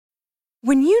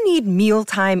When you need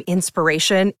mealtime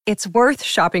inspiration, it's worth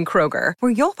shopping Kroger,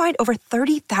 where you'll find over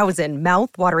 30,000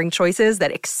 mouth-watering choices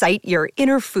that excite your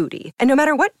inner foodie. And no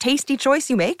matter what tasty choice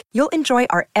you make, you'll enjoy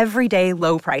our everyday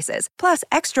low prices, plus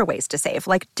extra ways to save,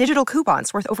 like digital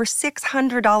coupons worth over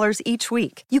 $600 each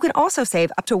week. You can also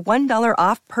save up to $1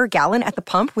 off per gallon at the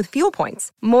pump with fuel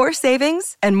points. More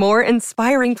savings and more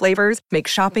inspiring flavors make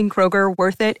shopping Kroger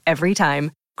worth it every time.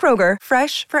 Kroger,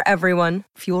 fresh for everyone.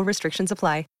 Fuel restrictions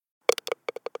apply.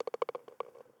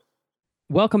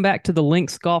 Welcome back to the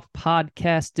Links Golf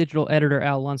Podcast. Digital editor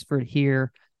Al Lunsford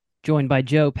here, joined by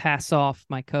Joe Passoff,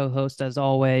 my co-host as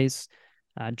always.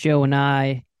 Joe and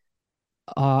I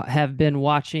have been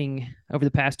watching over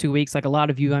the past 2 weeks, like a lot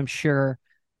of you, I'm sure,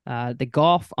 the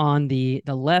golf on the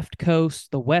left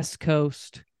coast, the west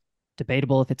coast.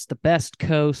 Debatable if it's the best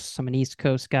coast. I'm an East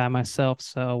Coast guy myself,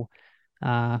 so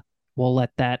we'll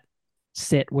let that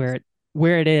sit where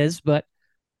it is. But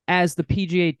as the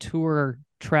PGA Tour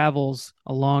travels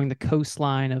along the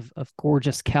coastline of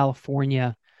gorgeous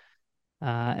California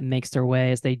and makes their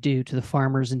way, as they do, to the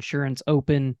Farmers Insurance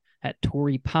Open at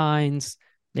Torrey Pines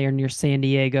there near San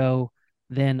Diego,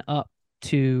 then up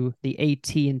to the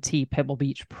AT&T Pebble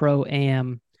Beach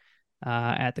Pro-Am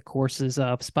at the courses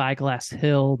of Spyglass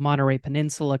Hill, Monterey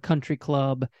Peninsula Country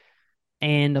Club,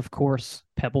 and of course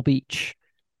Pebble Beach.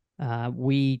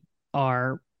 We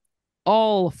are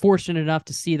all fortunate enough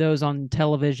to see those on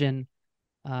television.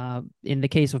 In the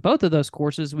case of both of those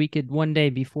courses, we could one day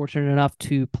be fortunate enough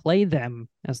to play them,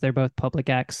 as they're both public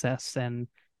access. And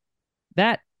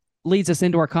that leads us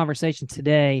into our conversation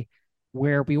today,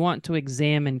 where we want to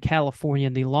examine California,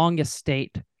 the longest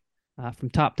state from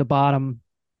top to bottom.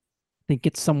 I think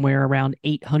it's somewhere around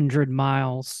 800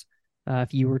 miles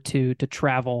if you were to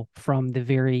travel from the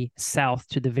very south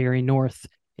to the very north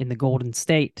in the Golden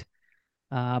State.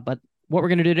 But what we're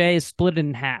going to do today is split it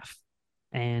in half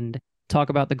and talk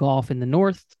about the golf in the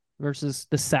north versus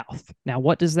the south. Now,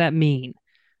 what does that mean?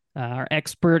 Our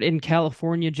expert in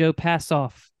California, Joe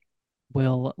Passoff,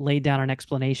 will lay down an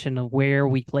explanation of where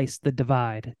we place the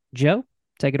divide. Joe,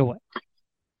 take it away.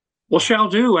 Well, shall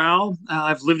do, Al.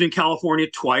 I've lived in California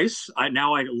twice.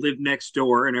 Now I live next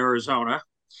door in Arizona.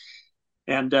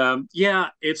 And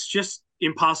it's just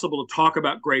impossible to talk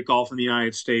about great golf in the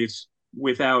United States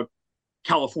without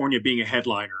California being a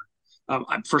headliner.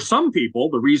 For some people,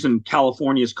 the reason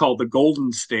California is called the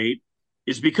Golden State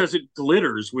is because it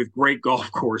glitters with great golf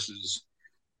courses.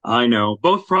 I know,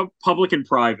 both public and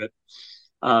private.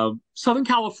 Southern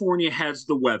California has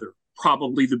the weather,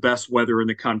 probably the best weather in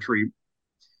the country.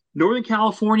 Northern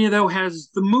California, though, has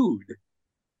the mood,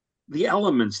 the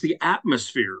elements, the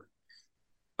atmosphere.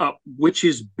 Which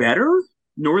is better?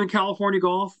 Northern California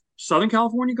golf? Southern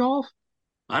California golf?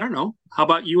 I don't know. How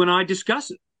about you and I discuss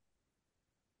it?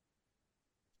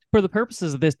 For the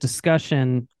purposes of this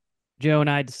discussion, Joe and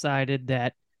I decided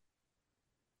that,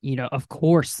 of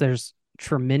course, there's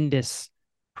tremendous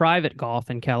private golf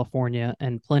in California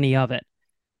and plenty of it.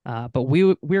 But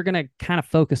we're going to kind of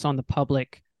focus on the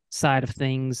public side of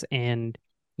things and,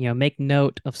 make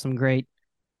note of some great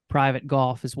private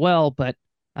golf as well. But,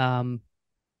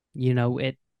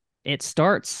 it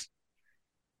starts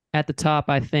at the top,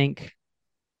 I think,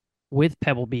 with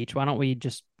Pebble Beach. Why don't we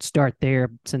just start there,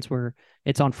 since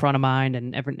it's on front of mind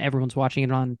and everyone's watching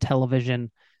it on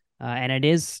television, and it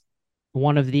is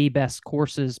one of the best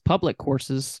courses, public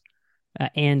courses,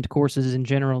 and courses in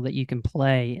general that you can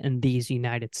play in these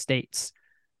United States.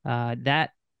 That,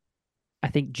 I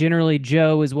think, generally,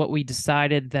 Joe, is what we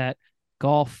decided, that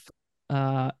golf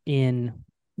in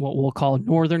what we'll call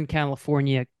Northern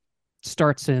California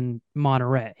starts in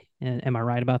Monterey. Am I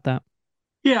right about that?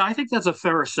 Yeah, I think that's a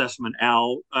fair assessment,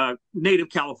 Al. Native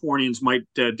Californians might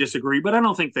disagree, but I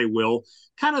don't think they will.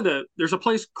 There's a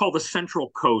place called the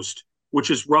Central Coast, which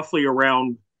is roughly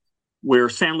around where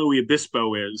San Luis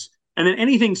Obispo is. And then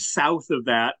anything south of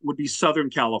that would be Southern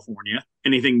California.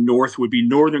 Anything north would be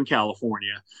Northern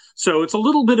California. So it's a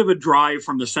little bit of a drive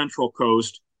from the Central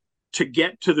Coast to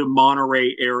get to the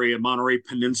Monterey area, Monterey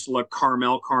Peninsula,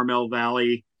 Carmel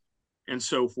Valley, and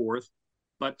so forth.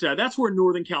 But that's where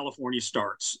Northern California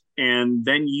starts. And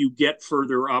then you get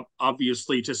further up,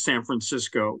 obviously, to San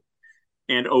Francisco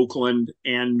and Oakland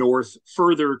and north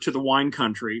further to the wine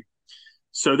country.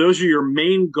 So those are your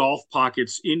main golf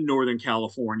pockets in Northern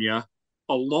California,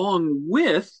 along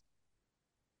with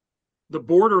the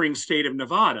bordering state of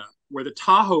Nevada, where the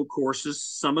Tahoe courses,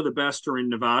 some of the best are in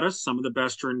Nevada, some of the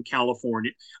best are in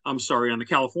California. On the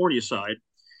California side.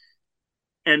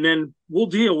 And then we'll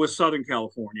deal with Southern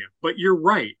California. But you're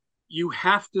right. You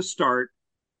have to start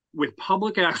with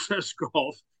public access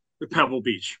golf at Pebble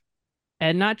Beach.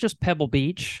 And not just Pebble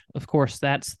Beach. Of course,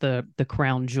 that's the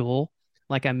crown jewel.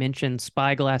 Like I mentioned,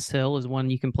 Spyglass Hill is one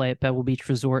you can play at Pebble Beach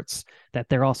Resorts that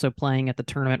they're also playing at the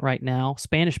tournament right now.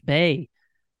 Spanish Bay,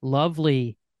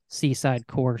 lovely seaside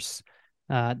course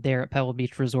there at Pebble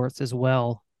Beach Resorts as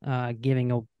well,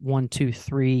 giving a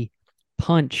 1-2-3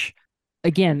 punch.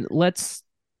 Again, let's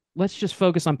just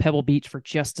focus on Pebble Beach for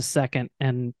just a second.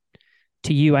 And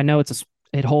to you, I know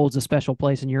it holds a special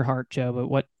place in your heart, Joe,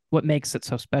 but what makes it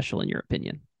so special in your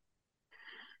opinion?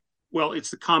 Well,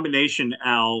 it's the combination,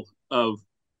 Al, of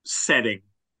setting.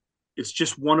 It's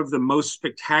just one of the most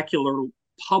spectacular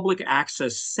public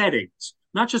access settings,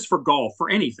 not just for golf, for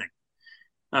anything.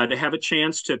 To have a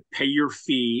chance to pay your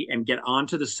fee and get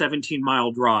onto the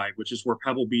 17-mile drive, which is where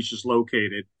Pebble Beach is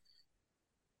located.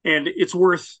 And it's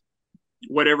worth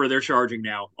whatever they're charging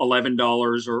now,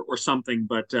 $11 or something.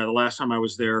 But the last time I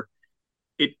was there,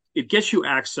 it gets you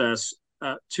access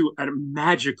to a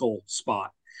magical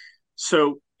spot.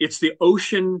 So it's the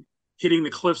ocean hitting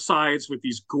the cliff sides with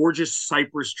these gorgeous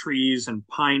cypress trees and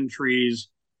pine trees.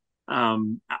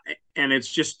 And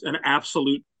it's just an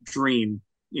absolute dream,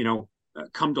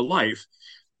 come to life.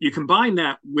 You combine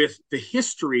that with the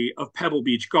history of Pebble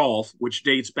Beach golf, which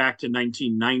dates back to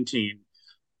 1919,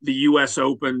 the U.S.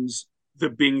 Opens, the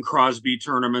Bing Crosby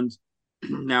tournament,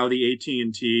 now the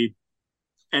AT&T,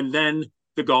 and then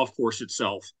the golf course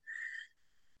itself.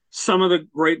 Some of the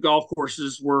great golf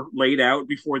courses were laid out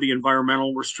before the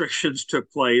environmental restrictions took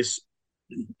place.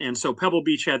 And so Pebble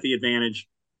Beach had the advantage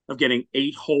of getting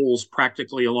 8 holes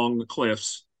practically along the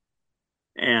cliffs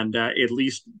and at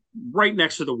least right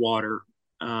next to the water.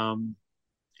 And,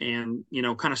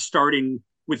 kind of starting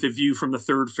with the view from the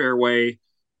third fairway,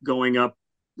 going up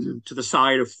to the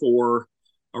side of 4,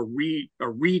 a redone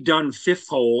 5th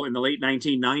hole in the late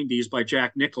 1990s by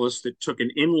Jack Nicklaus that took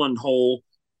an inland hole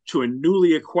to a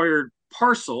newly acquired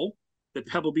parcel that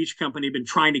Pebble Beach Company had been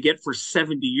trying to get for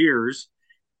 70 years.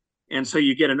 And so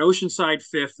you get an Oceanside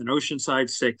 5th, an Oceanside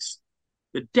 6th,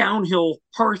 the downhill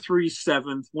par 3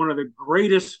 7th, one of the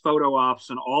greatest photo ops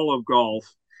in all of golf,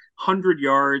 100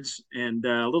 yards and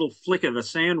a little flick of a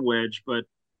sand wedge, but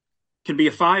can be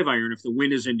a 5-iron if the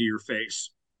wind is into your face.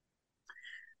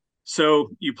 So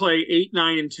you play 8,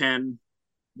 9, and 10,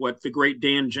 what the great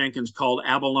Dan Jenkins called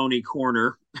abalone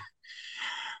corner.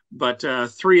 But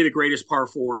 3 of the greatest par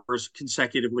 4s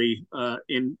consecutively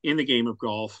in the game of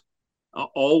golf,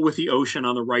 all with the ocean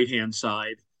on the right-hand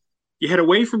side. You head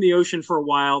away from the ocean for a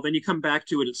while, then you come back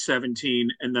to it at 17,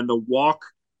 and then the walk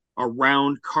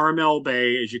around Carmel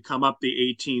Bay as you come up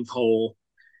the 18th hole.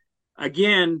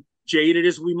 Again, jaded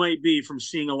as we might be from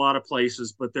seeing a lot of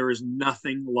places, but there is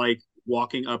nothing like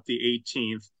walking up the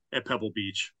 18th at Pebble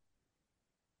Beach.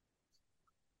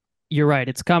 You're right.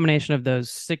 It's a combination of those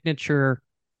signature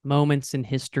moments in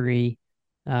history,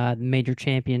 major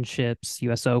championships,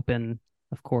 U.S. Open,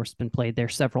 of course, been played there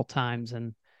several times,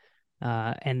 and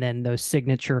then those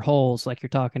signature holes like you're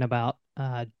talking about.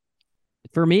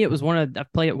 For me, it was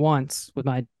I've played it once with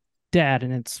my dad,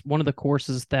 and it's one of the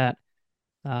courses that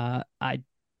I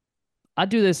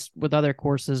do this with other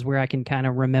courses where I can kind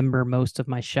of remember most of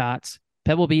my shots.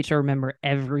 Pebble Beach, I remember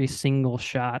every single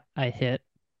shot I hit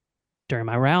during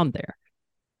my round there.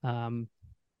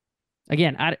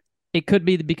 Again, it could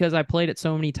be because I played it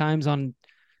so many times on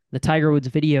the Tiger Woods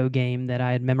video game that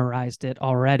I had memorized it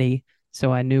already,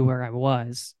 so I knew where I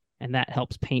was, and that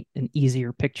helps paint an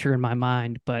easier picture in my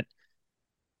mind. But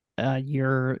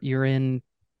you're in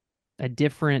a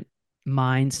different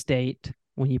mind state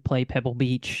when you play Pebble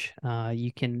Beach.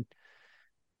 You can,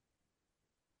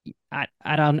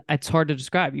 I don't. It's hard to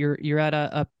describe. You're at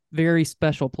a very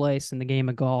special place in the game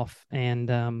of golf,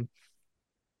 and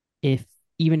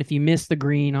even if you miss the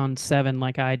green on 7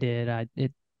 like I did,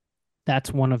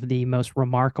 that's one of the most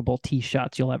remarkable tee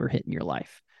shots you'll ever hit in your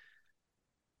life.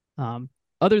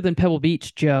 Other than Pebble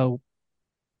Beach, Joe,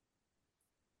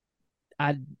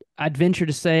 I'd venture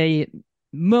to say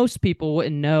most people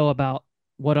wouldn't know about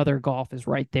what other golf is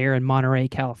right there in Monterey,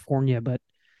 California, but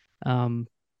do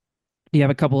you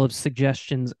have a couple of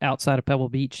suggestions outside of Pebble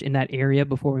Beach in that area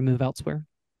before we move elsewhere?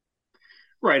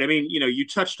 Right. I mean, you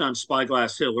touched on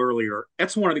Spyglass Hill earlier.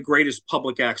 That's one of the greatest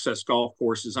public access golf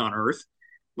courses on earth.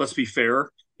 Let's be fair.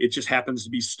 It just happens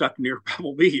to be stuck near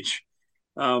Pebble Beach.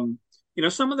 Some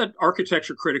of the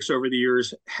architecture critics over the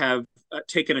years have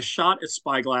taken a shot at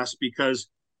Spyglass because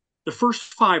the first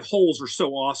 5 holes are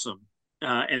so awesome.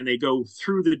 And they go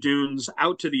through the dunes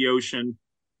out to the ocean.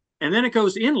 And then it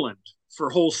goes inland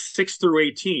for holes 6 through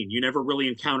 18. You never really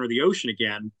encounter the ocean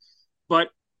again. But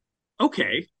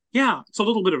okay, yeah, it's a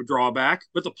little bit of a drawback.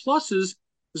 But the plus is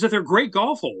that they're great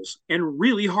golf holes and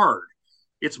really hard.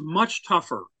 It's much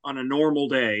tougher on a normal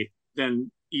day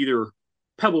than either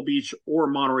Pebble Beach or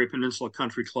Monterey Peninsula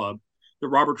Country Club. The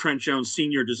Robert Trent Jones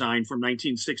Sr. design from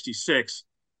 1966,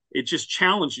 it just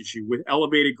challenges you with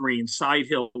elevated greens, side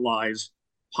hill lies,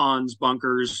 ponds,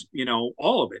 bunkers,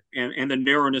 all of it, and the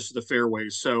narrowness of the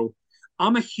fairways. So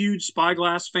I'm a huge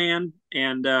Spyglass fan,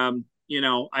 and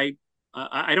I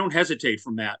don't hesitate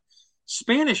from that.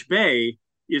 Spanish Bay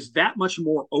is that much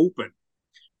more open,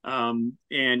 and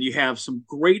you have some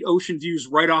great ocean views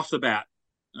right off the bat,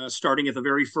 starting at the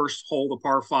very first hole, the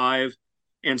par five,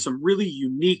 and some really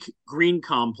unique green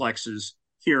complexes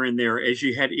here and there as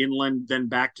you head inland, then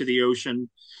back to the ocean.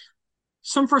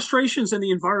 Some frustrations in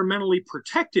the environmentally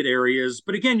protected areas,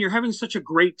 but again, you're having such a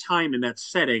great time in that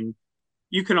setting,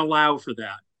 you can allow for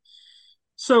that.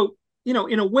 So, in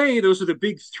a way, those are the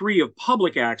big three of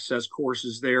public access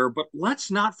courses there, but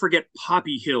let's not forget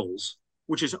Poppy Hills,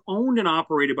 which is owned and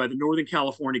operated by the Northern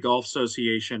California Golf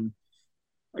Association.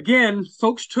 Again,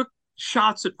 folks took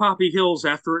shots at Poppy Hills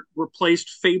after it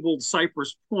replaced fabled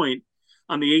Cypress Point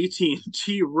on the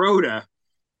AT&T Rhoda.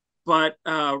 But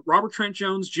Robert Trent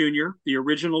Jones Jr., the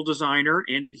original designer,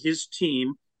 and his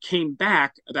team came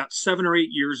back about 7 or 8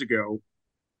 years ago,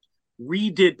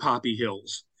 redid Poppy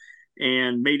Hills,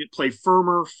 and made it play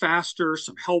firmer, faster,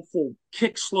 some helpful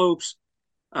kick slopes,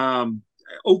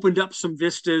 opened up some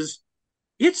vistas.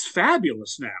 It's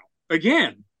fabulous now.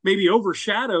 Again, maybe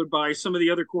overshadowed by some of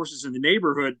the other courses in the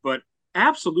neighborhood, but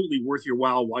absolutely worth your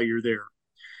while you're there.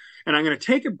 And I'm going to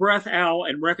take a breath, Al,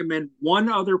 and recommend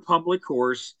one other public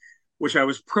course, which I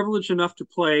was privileged enough to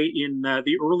play in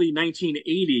the early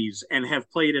 1980s and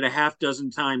have played it a half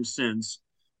dozen times since,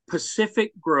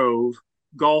 Pacific Grove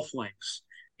Golf Links,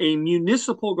 a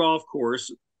municipal golf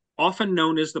course, often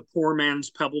known as the poor man's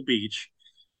Pebble Beach.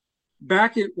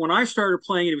 When I started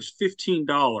playing it was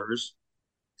 $15.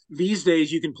 These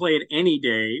days, you can play it any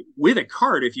day with a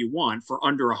cart if you want for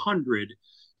under $100,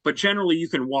 but generally you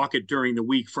can walk it during the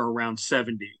week for around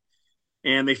 $70.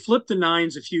 And they flipped the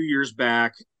nines a few years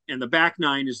back, and the back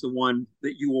nine is the one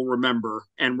that you will remember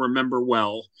and remember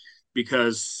well,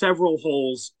 because several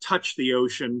holes touch the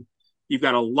ocean. You've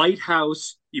got a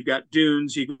lighthouse, you've got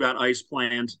dunes, you've got ice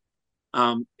plant.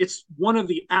 It's one of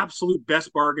the absolute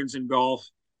best bargains in golf.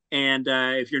 And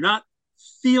if you're not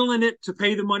feeling it to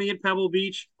pay the money at Pebble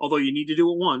Beach, although you need to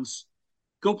do it once,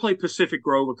 go play Pacific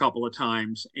Grove a couple of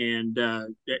times, and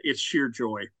it's sheer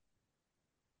joy.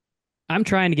 I'm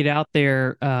trying to get out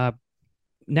there.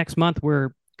 Next month,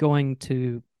 we're going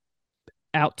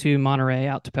out to Monterey,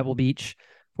 out to Pebble Beach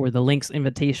for the Links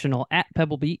Invitational at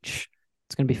Pebble Beach.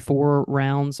 It's going to be 4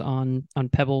 rounds on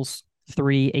Pebble's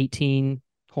 3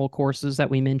 18-hole courses that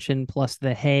we mentioned, plus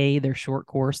the Hay, their short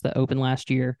course that opened last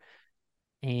year.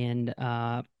 And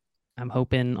I'm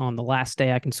hoping on the last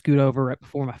day I can scoot over right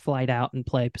before my flight out and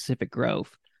play Pacific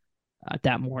Grove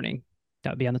that morning.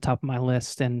 That would be on the top of my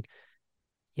list. And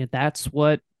that's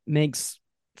what makes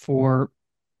for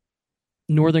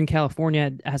Northern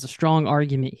California has a strong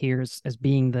argument here as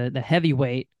being the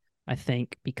heavyweight, I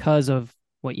think, because of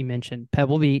what you mentioned,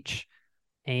 Pebble Beach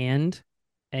and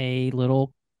a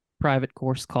little private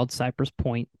course called Cypress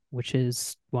Point, which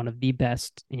is one of the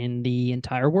best in the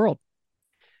entire world.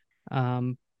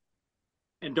 And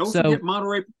don't forget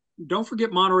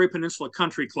Monterey Peninsula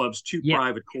Country Club's 2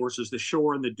 private courses, the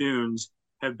Shore and the Dunes,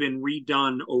 have been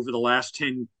redone over the last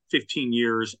 10, 15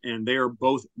 years, and they are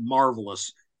both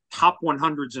marvelous. Top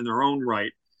 100s in their own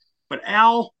right. But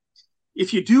Al,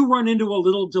 if you do run into a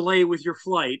little delay with your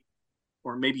flight,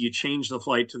 or maybe you change the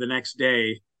flight to the next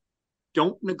day,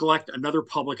 don't neglect another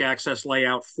public access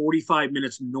layout 45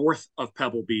 minutes north of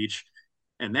Pebble Beach,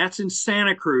 and that's in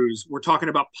Santa Cruz. We're talking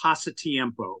about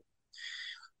Pasatiempo.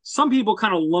 Some people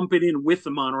kind of lump it in with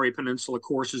the Monterey Peninsula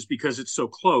courses because it's so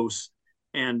close.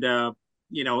 And,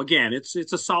 again, it's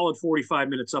a solid 45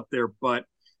 minutes up there. But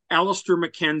Alistair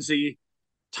McKenzie,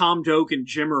 Tom Doak, and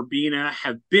Jim Urbina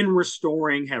have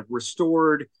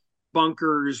restored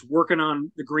bunkers, working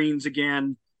on the greens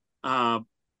again.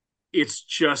 It's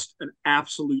just an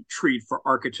absolute treat for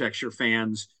architecture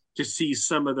fans to see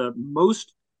some of the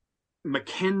most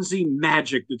McKenzie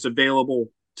magic that's available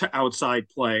to outside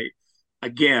play.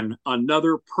 Again,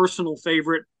 another personal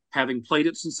favorite, having played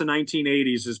it since the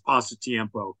 1980s, is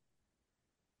Pasatiempo.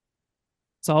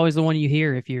 It's always the one you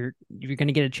hear if you're going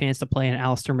to get a chance to play an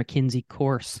Alistair McKenzie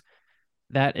course.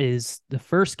 That is the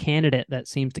first candidate that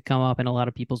seems to come up in a lot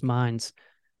of people's minds,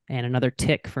 and another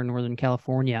tick for Northern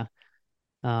California.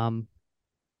 And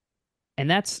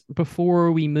that's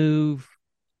before we move,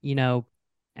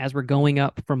 as we're going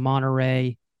up from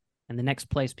Monterey, and the next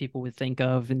place people would think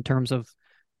of in terms of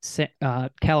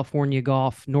California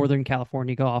golf, Northern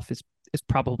California golf, is is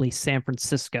probably San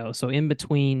Francisco. So in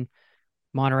between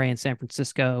Monterey and San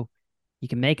Francisco, you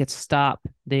can make a stop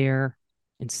there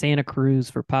in Santa Cruz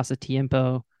for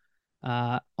Pasatiempo.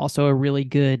 Also a really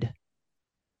good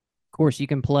course you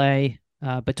can play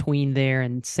between there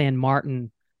and San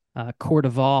Martin,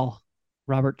 Cordoval.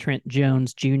 Robert Trent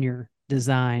Jones Jr.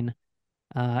 design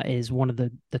is one of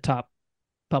the top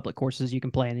public courses you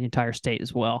can play in the entire state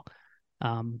as well.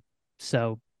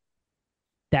 So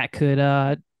that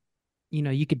could,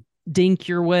 you could dink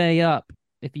your way up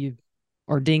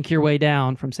or dink your way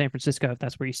down from San Francisco if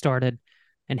that's where you started,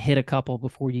 and hit a couple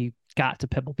before you got to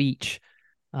Pebble Beach.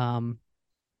 And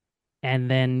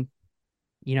then,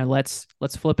 let's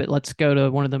flip it. Let's go to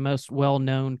one of the most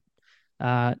well-known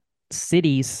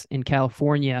cities in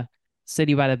California,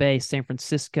 City by the Bay, San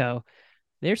Francisco.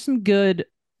 There's some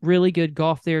really good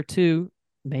golf there too.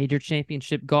 Major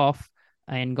championship golf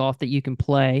and golf that you can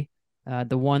play.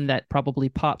 The one that probably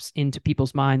pops into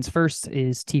people's minds first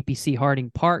is TPC Harding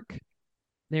Park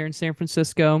there in San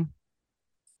Francisco.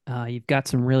 You've got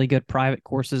some really good private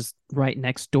courses right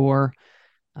next door.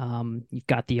 You've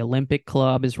got the Olympic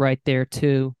Club is right there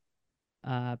too.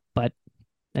 But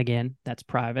again, that's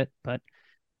private. But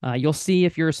you'll see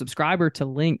if you're a subscriber to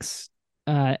Links,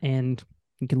 and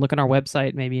you can look on our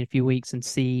website maybe in a few weeks and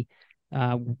see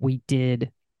we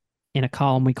did in a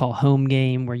column we call Home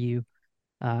Game, where you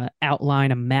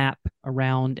outline a map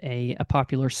around a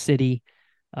popular city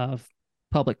of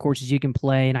public courses you can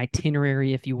play, an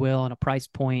itinerary, if you will, and a price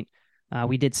point.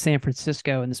 We did San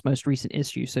Francisco in this most recent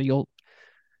issue, so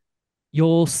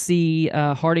you'll see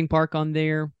Harding Park on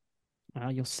there.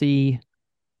 You'll see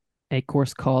a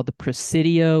course called the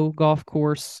Presidio Golf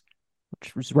Course,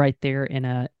 which was right there in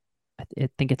I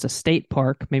think it's a state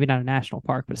park, maybe not a national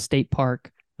park, but a state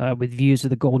park with views of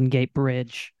the Golden Gate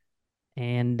Bridge.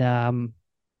 And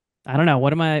I don't know,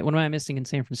 what am I missing in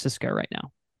San Francisco right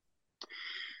now?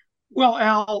 Well,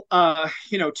 Al,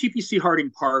 TPC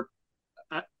Harding Park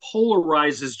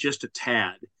polarizes just a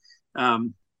tad.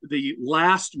 The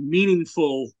last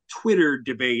meaningful Twitter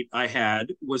debate I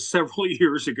had was several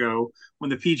years ago when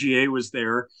the PGA was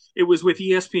there. It was with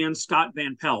ESPN's Scott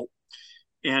Van Pelt.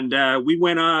 And we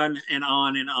went on and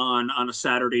on and on a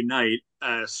Saturday night.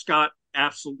 Scott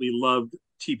absolutely loved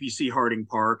TPC Harding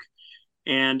Park.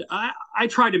 And I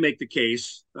tried to make the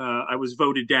case. I was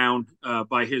voted down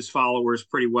by his followers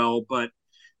pretty well, but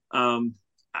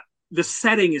the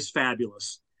setting is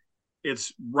fabulous.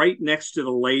 It's right next to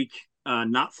the lake,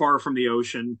 not far from the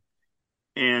ocean.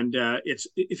 And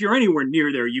if you're anywhere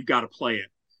near there, you've got to play it.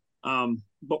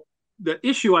 But the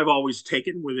issue I've always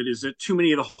taken with it is that too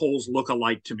many of the holes look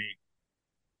alike to me.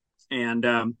 And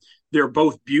they're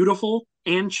both beautiful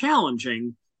and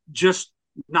challenging, just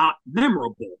not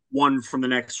memorable one from the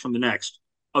next,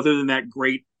 other than that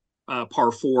great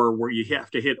par 4 where you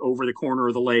have to hit over the corner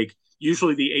of the lake,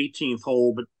 usually the 18th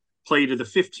hole, but play to the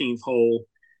 15th hole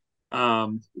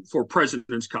for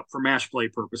President's Cup, for match play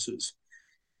purposes.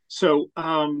 So,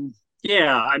 that's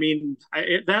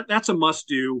a must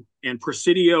do. And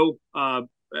Presidio, a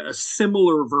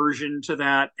similar version to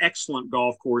that, excellent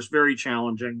golf course, very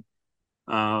challenging.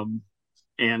 But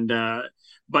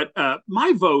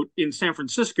my vote in San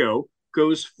Francisco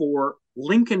goes for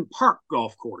Lincoln Park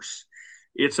Golf Course.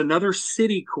 It's another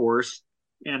city course,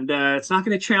 and it's not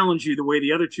going to challenge you the way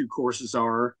the other two courses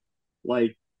are,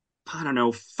 like,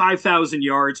 5,000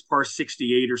 yards, par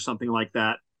 68 or something like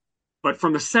that. But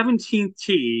from the 17th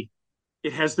tee,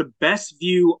 it has the best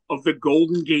view of the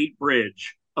Golden Gate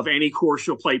Bridge of any course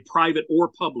you'll play, private or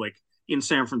public, in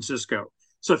San Francisco.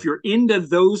 So if you're into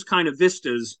those kind of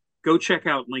vistas, go check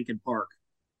out Lincoln Park.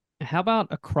 How about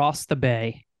across the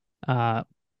bay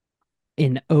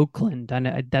in Oakland? I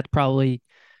know that's probably,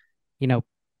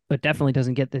 it definitely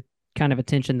doesn't get the kind of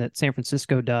attention that San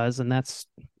Francisco does, and that's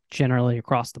generally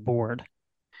across the board.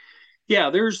 Yeah,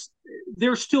 there's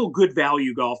still good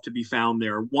value golf to be found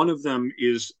there. One of them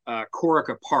is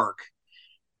Corica Park,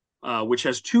 which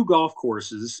has 2 golf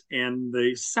courses, and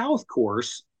the South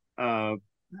course,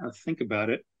 think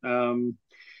about it.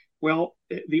 Well,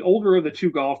 the older of the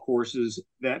 2 golf courses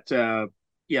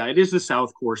it is the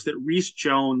South course that Reese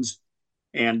Jones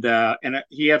and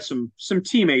he had some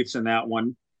teammates in that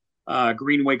one,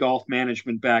 Greenway Golf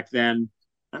Management back then,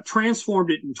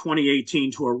 transformed it in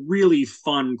 2018 to a really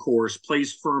fun course,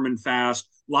 plays firm and fast,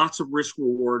 lots of risk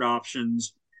reward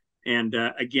options. And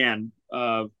again,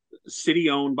 city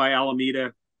owned by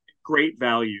Alameda, great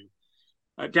value.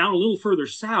 Down a little further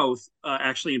south,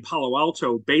 actually in Palo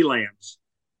Alto, Baylands,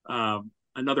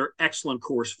 another excellent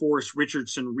course. Forrest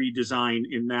Richardson redesign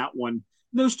in that one.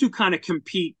 Those two kind of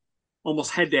compete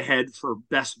almost head to head for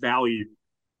best value.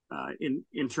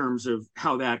 in terms of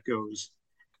how that goes.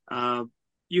 Uh,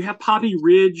 you have Poppy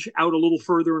Ridge out a little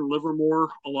further in Livermore,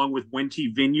 along with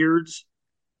Wente Vineyards.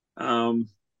 Um,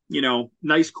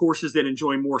 nice courses that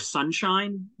enjoy more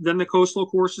sunshine than the coastal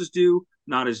courses do,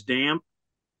 not as damp.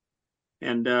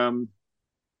 And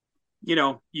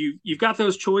you've got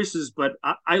those choices, but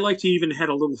I like to even head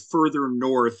a little further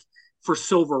north for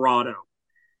Silverado.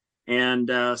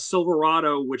 And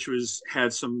Silverado, which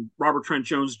had some Robert Trent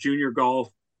Jones Jr. golf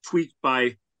tweaked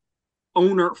by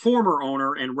former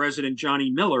owner and resident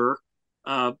Johnny Miller,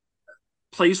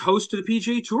 plays host to the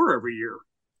PGA Tour every year.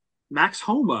 Max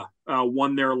Homa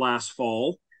won there last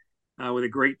fall with a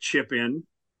great chip in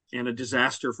and a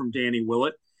disaster from Danny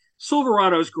Willett.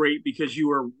 Silverado is great because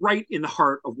you are right in the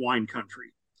heart of wine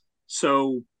country.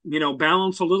 So,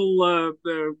 balance a little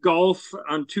golf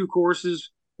on two courses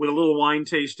with a little wine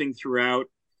tasting throughout.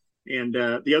 And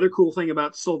the other cool thing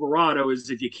about Silverado is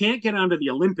if you can't get onto the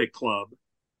Olympic Club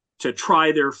to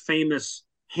try their famous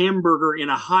hamburger in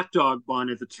a hot dog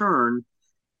bun at the turn,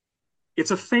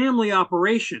 it's a family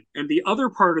operation. And the other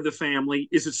part of the family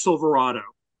is at Silverado.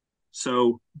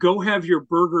 So go have your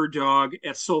burger dog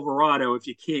at Silverado if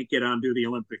you can't get onto the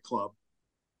Olympic Club.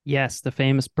 Yes, the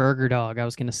famous burger dog. I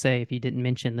was going to say, if you didn't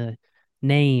mention the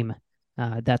name,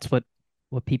 that's what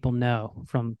people know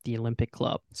from the Olympic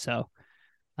Club. So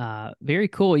very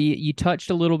cool. You touched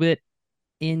a little bit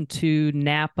into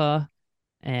Napa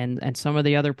and some of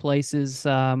the other places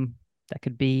that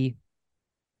could be,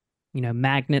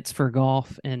 magnets for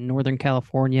golf in Northern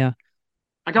California.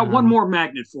 I got one more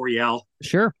magnet for you, Al.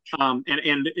 Sure. And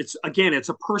it's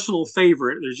a personal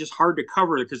favorite. They're just hard to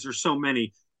cover because there's so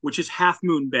many, which is Half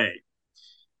Moon Bay.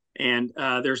 And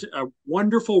there's a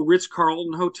wonderful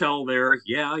Ritz-Carlton hotel there.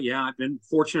 Yeah, I've been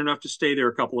fortunate enough to stay there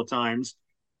a couple of times.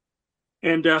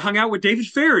 And hung out with David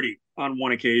Feherty on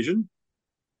one occasion,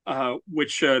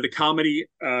 which the comedy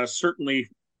certainly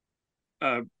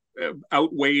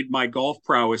outweighed my golf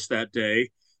prowess that day.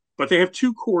 But they have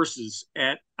two courses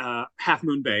at Half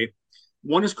Moon Bay.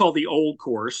 One is called the Old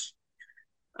Course.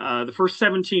 The first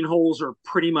 17 holes are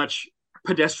pretty much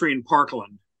pedestrian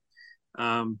parkland.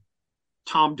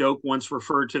 Tom Doak once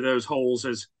referred to those holes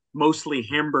as mostly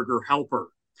hamburger helper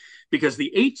because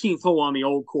the 18th hole on the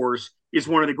Old Course is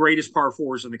one of the greatest par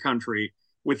fours in the country,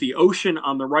 with the ocean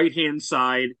on the right-hand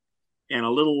side and a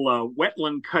little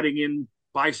wetland cutting in,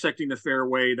 bisecting the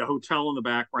fairway, the hotel in the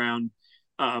background.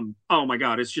 Oh my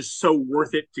God, it's just so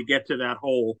worth it to get to that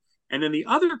hole. And then the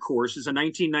other course is a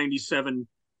 1997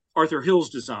 Arthur Hills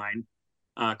design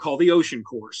called the Ocean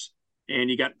Course. And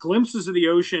you got glimpses of the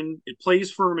ocean. It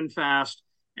plays firm and fast.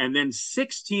 And then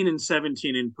 16 and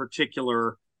 17 in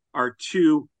particular are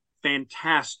two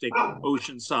fantastic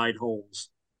oceanside holes.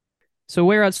 So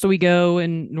where else do we go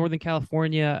in Northern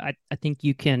California? I think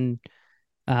you can,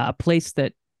 a place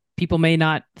that people may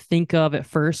not think of at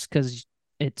first because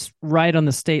it's right on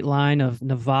the state line of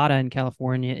Nevada and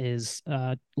California, is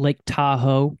Lake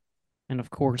Tahoe. And of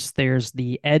course, there's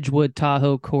the Edgewood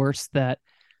Tahoe course that,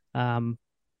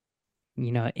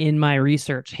 in my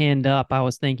research, hand up, I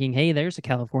was thinking, hey, there's a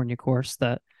California course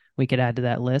that we could add to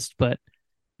that list. But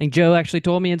I think Joe actually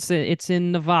told me it's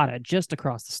in Nevada, just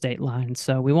across the state line.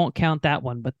 So we won't count that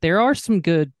one. But there are some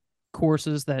good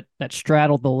courses that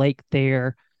straddle the lake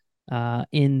there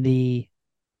in the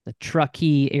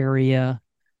Truckee area.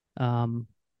 And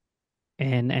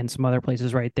some other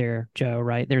places right there, Joe,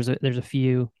 right? There's a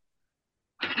few.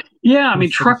 Yeah, I mean,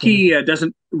 Truckee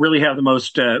doesn't really have the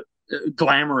most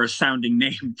glamorous sounding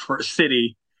name for a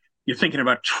city. You're thinking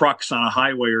about trucks on a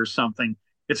highway or something.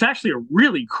 It's actually a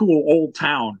really cool old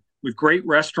town with great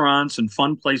restaurants and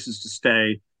fun places to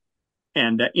stay.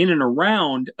 And in and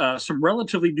around some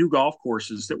relatively new golf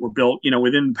courses that were built,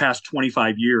 within the past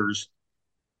 25 years.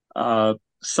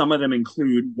 Some of them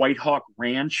include White Hawk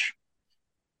Ranch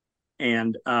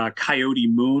and Coyote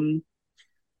Moon.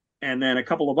 And then a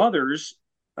couple of others.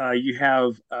 You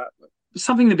have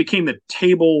something that became the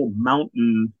Table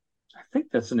Mountain. I think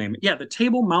that's the name. Yeah, the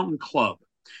Table Mountain Club.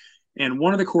 And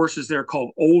one of the courses there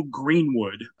called Old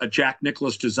Greenwood, a Jack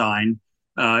Nicklaus design,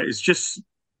 is just,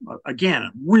 again,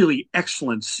 a really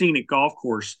excellent scenic golf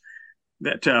course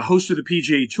that hosted the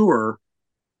PGA Tour.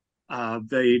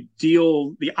 They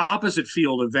deal the opposite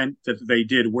field event that they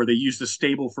did where they used the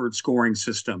Stableford scoring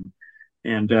system.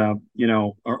 And,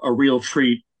 a real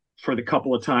treat for the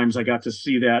couple of times I got to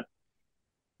see that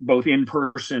both in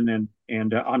person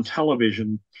and on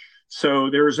television. So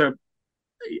there's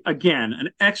again, an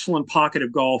excellent pocket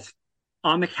of golf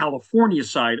on the California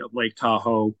side of Lake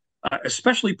Tahoe,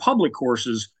 especially public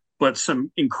courses, but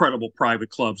some incredible private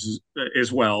clubs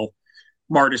as well.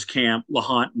 Martis Camp,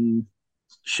 Lahontan,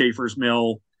 Schaefer's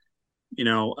Mill,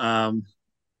 and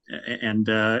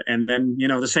then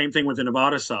the same thing with the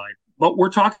Nevada side. But we're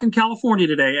talking California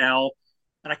today, Al,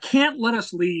 and I can't let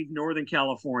us leave Northern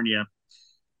California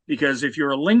because if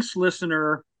you're a Lynx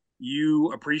listener,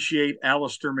 you appreciate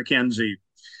Alister MacKenzie.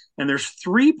 And there's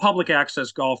 3 public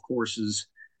access golf courses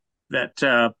that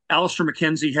Alister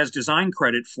MacKenzie has design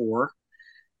credit for.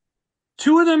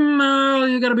 2 of them,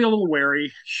 you got to be a little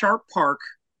wary. Sharp Park,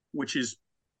 which is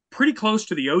pretty close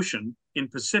to the ocean in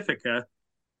Pacifica.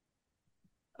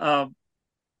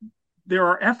 There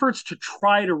are efforts to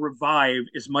try to revive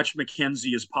as much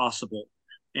MacKenzie as possible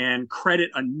and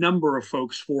credit a number of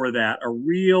folks for that. A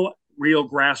real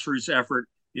grassroots effort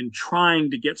in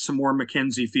trying to get some more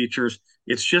MacKenzie features.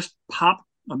 It's just a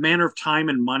matter of time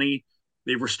and money.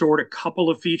 They've restored a couple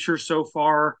of features so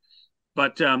far,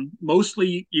 but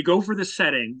mostly you go for the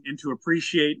setting and to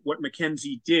appreciate what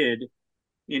MacKenzie did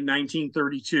in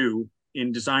 1932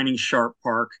 in designing Sharp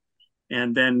Park,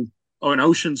 and then an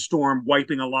ocean storm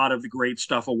wiping a lot of the great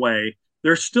stuff away.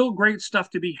 There's still great stuff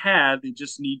to be had. They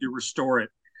just need to restore it.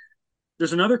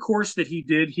 There's another course that he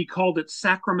did. He called it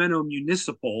Sacramento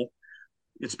Municipal.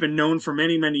 It's been known for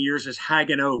many, many years as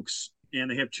Haggin Oaks,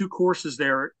 and they have 2 courses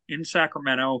there in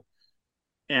Sacramento.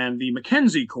 And the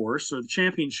MacKenzie course, or the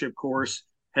championship course,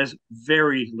 has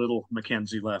very little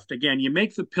MacKenzie left. Again, you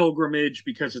make the pilgrimage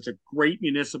because it's a great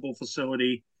municipal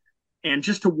facility and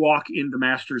just to walk in the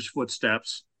master's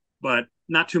footsteps, but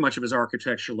not too much of his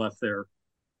architecture left there.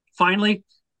 Finally,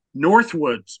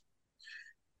 Northwoods.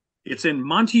 It's in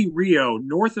Monte Rio,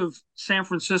 north of San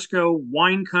Francisco,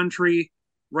 wine country,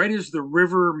 right as the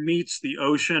river meets the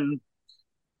ocean.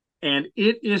 And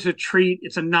it is a treat.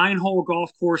 It's a 9-hole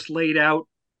golf course laid out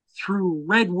through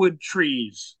redwood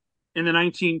trees in the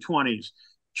 1920s.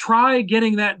 Try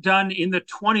getting that done in the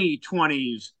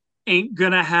 2020s. Ain't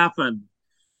gonna happen.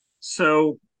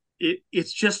 So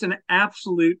it's just an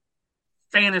absolute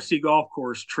fantasy golf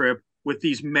course trip with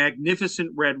these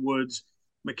magnificent redwoods.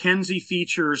 MacKenzie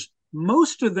features,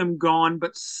 most of them gone,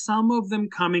 but some of them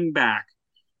coming back,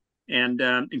 and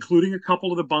including a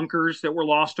couple of the bunkers that were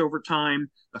lost over time,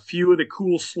 a few of the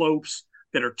cool slopes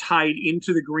that are tied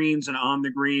into the greens and on the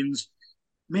greens.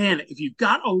 Man, if you've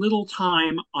got a little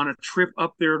time on a trip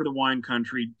up there to the wine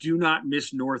country, do not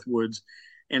miss Northwoods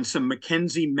and some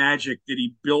MacKenzie magic that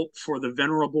he built for the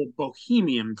venerable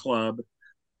Bohemian Club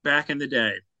back in the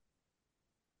day.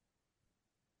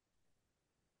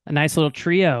 A nice little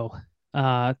trio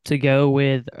to go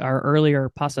with our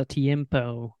earlier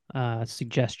Pasatiempo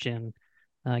suggestion.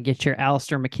 Get your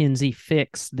Alister MacKenzie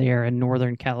fix there in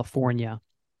Northern California.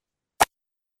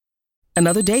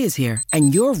 Another day is here,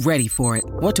 and you're ready for it.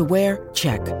 What to wear?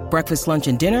 Check. Breakfast, lunch,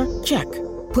 and dinner? Check.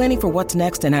 Planning for what's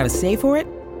next and how to save for it?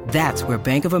 That's where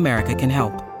Bank of America can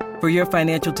help. For your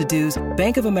financial to-dos,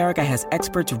 Bank of America has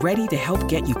experts ready to help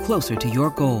get you closer to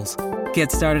your goals.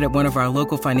 Get started at one of our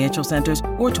local financial centers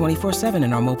or 24/7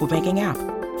 in our mobile banking app.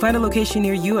 Find a location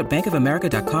near you at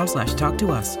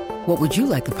bankofamerica.com/talktous. What would you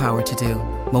like the power to do?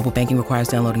 Mobile banking requires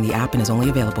downloading the app and is only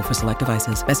available for select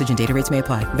devices. Message and data rates may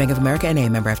apply. Bank of America N.A.,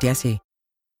 member FDIC.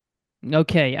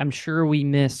 Okay, I'm sure we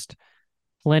missed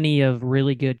plenty of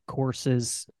really good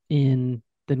courses in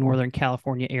the Northern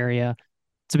California area.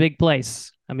 It's a big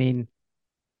place. I mean,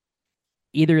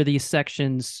 either of these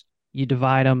sections, you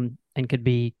divide them and could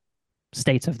be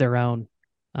states of their own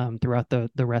throughout the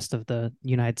rest of the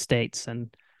United States.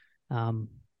 And the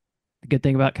good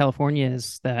thing about California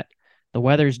is that the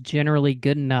weather's generally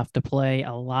good enough to play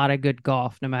a lot of good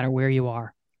golf no matter where you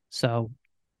are. So,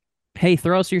 hey,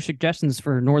 throw us your suggestions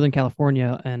for Northern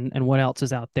California and what else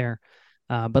is out there.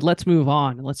 But let's move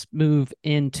on. Let's move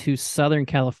into Southern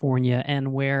California,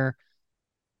 and where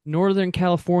Northern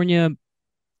California,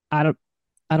 I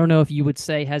don't know if you would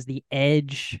say has the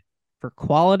edge for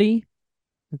quality.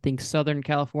 I think Southern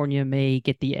California may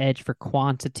get the edge for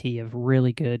quantity of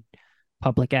really good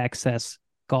public access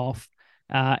golf.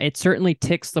 It certainly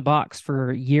ticks the box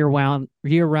for year-round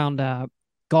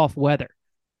golf weather.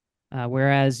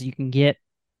 Whereas you can get,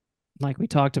 like we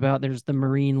talked about, there's the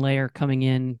marine layer coming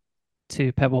in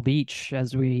to Pebble Beach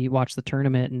as we watch the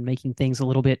tournament and making things a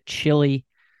little bit chilly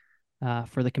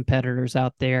for the competitors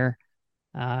out there.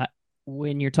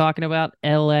 When you're talking about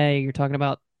LA, you're talking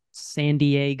about San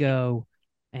Diego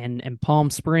and Palm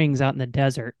Springs out in the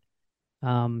desert.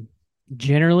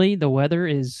 Generally, the weather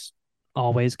is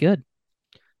always good.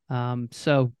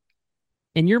 So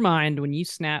in your mind, when you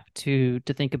snap to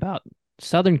think about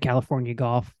Southern California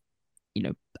golf,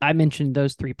 I mentioned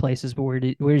those 3 places, but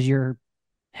where's your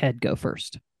head go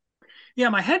first? Yeah,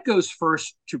 my head goes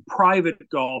first to private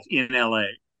golf in LA.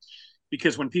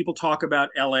 because when people talk about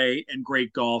LA and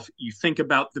great golf, you think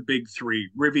about the big three.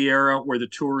 Riviera, where the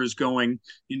tour is going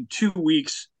in 2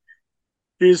 weeks,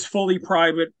 is fully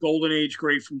private, Golden Age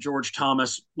great from George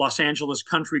Thomas. Los Angeles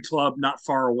Country Club, not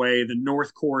far away. The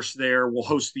North Course there will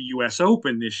host the US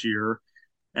Open this year.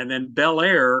 And then Bel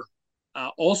Air,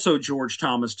 also George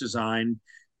Thomas design.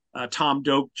 Tom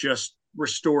Doak just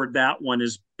restored that one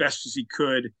as best as he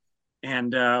could.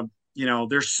 And,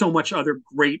 there's so much other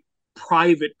great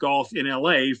private golf in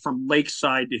LA, from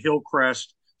Lakeside to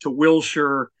Hillcrest to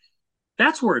Wilshire.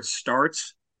 That's where it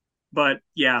starts. But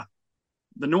yeah,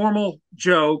 the normal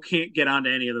Joe can't get onto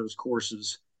any of those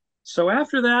courses. So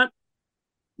after that,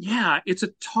 yeah, it's a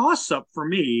toss-up for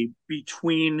me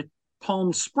between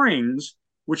Palm Springs,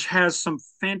 which has some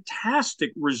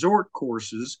fantastic resort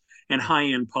courses and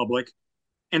high-end public,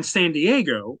 and San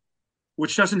Diego,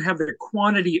 which doesn't have the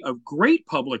quantity of great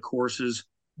public courses,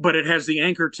 but it has the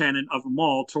anchor tenant of them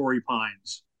all, Torrey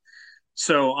Pines.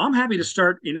 So I'm happy to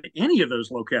start in any of those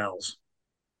locales.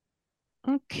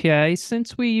 Okay,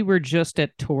 since we were just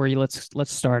at Torrey, let's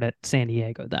start at San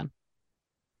Diego then.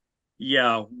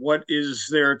 Yeah, what is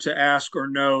there to ask or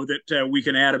know that we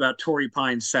can add about Torrey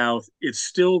Pines South? It's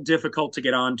still difficult to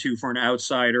get onto for an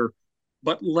outsider,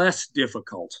 but less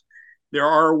difficult. There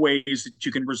are ways that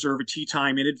you can reserve a tee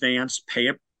time in advance, pay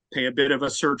a bit of a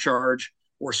surcharge,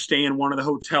 or stay in one of the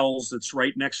hotels that's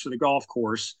right next to the golf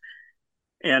course.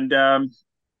 And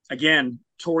again,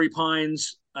 Torrey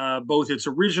Pines, both its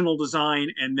original design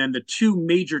and then the two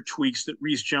major tweaks that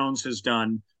Rees Jones has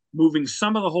done, moving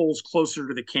some of the holes closer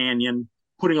to the canyon,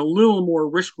 putting a little more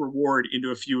risk reward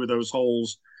into a few of those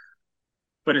holes,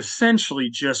 but essentially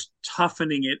just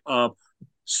toughening it up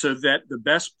so that the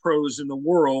best pros in the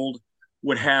world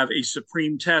would have a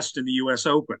supreme test in the US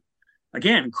Open.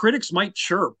 Again, critics might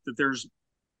chirp that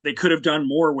they could have done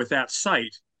more with that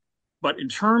site, but in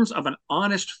terms of an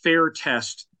honest, fair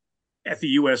test at the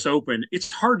US Open,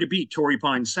 it's hard to beat Torrey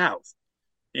Pines South.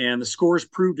 And the scores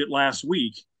proved it last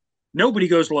week. Nobody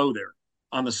goes low there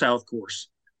on the South course.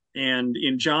 And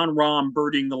in Jon Rahm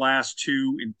birdieing the last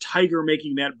two, in Tiger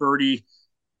making that birdie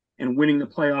and winning the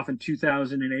playoff in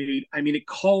 2008, I mean, it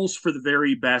calls for the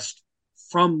very best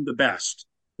from the best.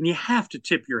 And you have to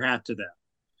tip your hat to that.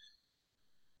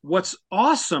 What's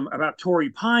awesome about Torrey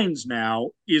Pines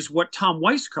now is what Tom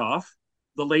Weiskopf,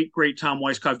 the late, great Tom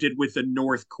Weiskopf, did with the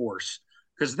North course,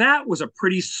 because that was a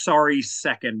pretty sorry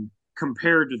second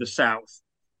compared to the South.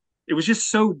 It was just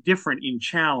so different in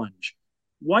challenge.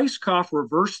 Weiskopf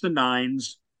reversed the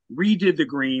nines, redid the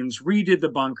greens, redid the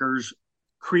bunkers,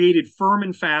 created firm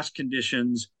and fast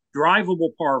conditions,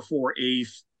 drivable par 4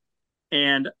 eighth,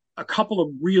 and a couple of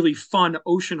really fun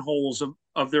ocean holes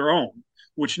of their own,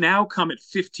 which now come at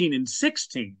 15 and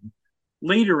 16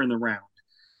 later in the round.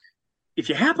 If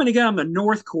you happen to get on the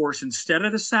North course instead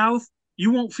of the South,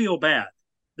 you won't feel bad.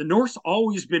 The North's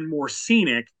always been more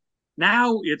scenic.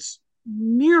 Now it's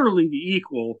nearly the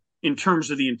equal in terms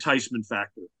of the enticement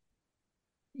factor.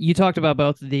 You talked about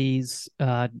both of these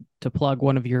to plug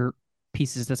one of your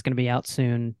pieces that's going to be out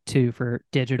soon too for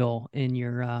digital in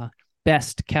your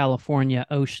best California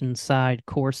oceanside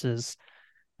courses,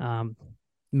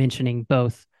 mentioning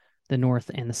both the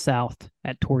North and the South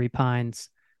at Torrey Pines.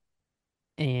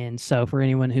 And so for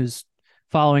anyone who's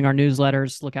following our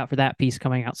newsletters, look out for that piece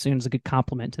coming out soon. It's a good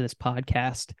compliment to this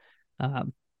podcast.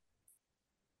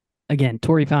 Again,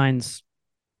 Torrey Pines,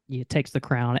 it takes the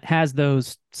crown. It has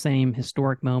those same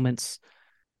historic moments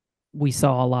we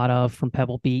saw a lot of from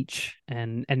Pebble Beach,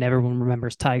 and everyone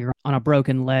remembers Tiger on a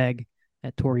broken leg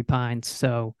at Torrey Pines.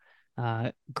 So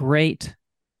great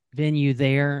venue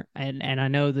there. And I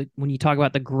know that when you talk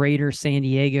about the greater San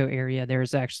Diego area,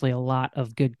 there's actually a lot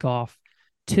of good golf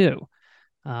too.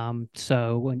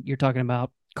 So when you're talking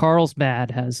about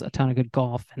Carlsbad has a ton of good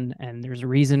golf, and there's a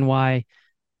reason why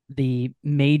the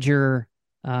major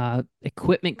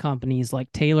equipment companies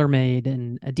like TaylorMade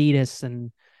and Adidas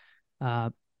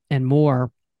and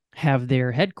more have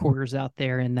their headquarters out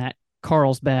there in that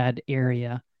Carlsbad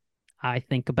area. I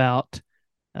think about,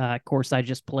 of course, I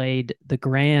just played the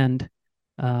Grand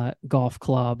Golf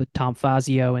Club, Tom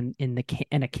Fazio, in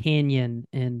a canyon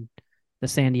in the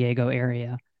San Diego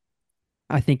area.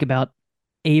 I think about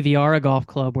Aviara Golf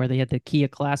Club, where they had the Kia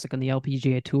Classic on the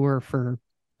LPGA Tour for,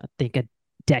 I think, a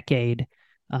decade.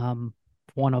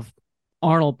 One of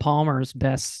Arnold Palmer's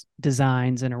best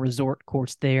designs in a resort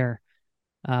course there.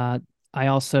 I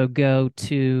also go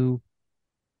to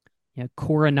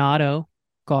Coronado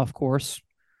Golf Course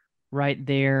right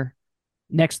there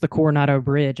next to the Coronado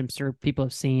Bridge. I'm sure people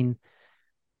have seen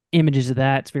images of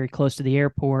that. It's very close to the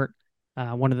airport.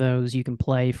 One of those you can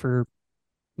play for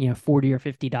 $40 or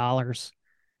 $50.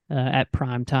 at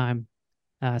prime time.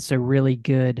 So really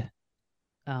good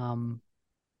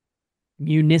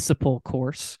municipal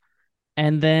course.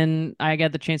 And then I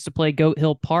got the chance to play Goat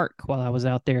Hill Park while I was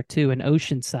out there too in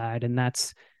Oceanside. And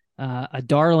that's a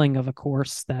darling of a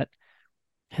course that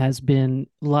has been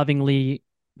lovingly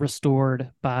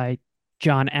restored by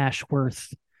John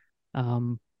Ashworth,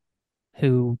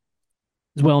 who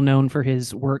is well known for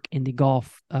his work in the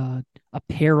golf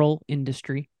apparel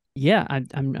industry. Yeah,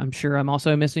 I'm sure I'm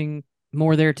also missing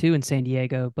more there too in San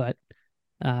Diego, but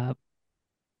well,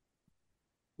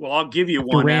 I'll give you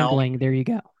one. Rambling, there you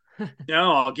go.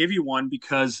 No, I'll give you one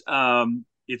because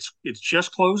it's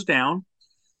just closed down,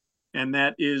 and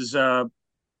that is La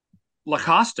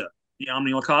Costa, the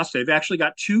Omni La Costa. They've actually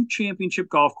got 2 championship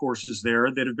golf courses there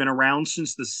that have been around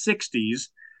since the 60s.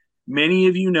 Many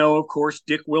of you know, of course,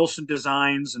 Dick Wilson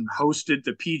designs and hosted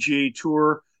the PGA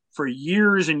Tour for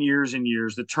years and years and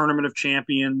years, the Tournament of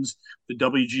Champions, the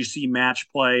WGC Match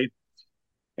Play.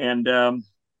 And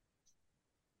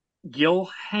Gil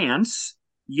Hanse,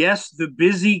 yes, the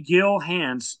busy Gil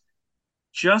Hanse,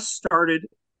 just started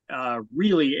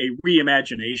really a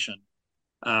reimagination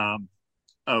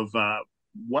of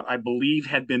what I believe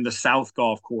had been the South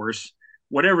Golf Course,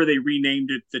 whatever they renamed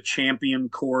it, the Champion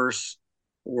Course,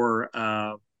 or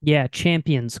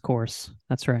Champions Course.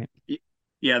 That's right.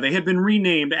 Yeah, they had been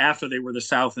renamed after they were the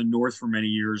South and North for many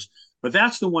years, but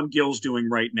that's the one Gil's doing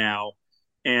right now.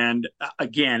 And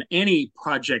again, any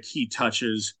project he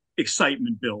touches,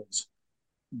 excitement builds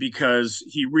because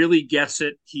he really gets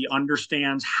it. He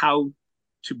understands how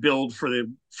to build for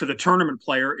the tournament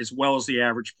player as well as the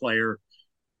average player.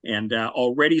 And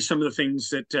already some of the things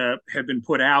that have been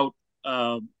put out,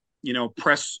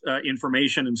 press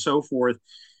information and so forth,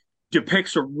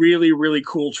 depicts a really, really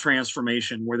cool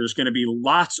transformation where there's going to be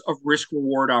lots of risk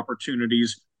reward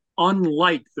opportunities,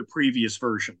 unlike the previous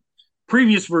version.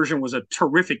 Previous version was a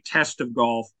terrific test of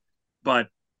golf, but,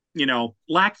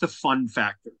 lacked the fun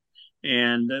factor.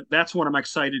 And that's what I'm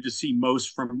excited to see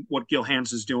most from what Gil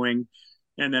Hanse is doing.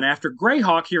 And then after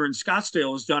Grayhawk here in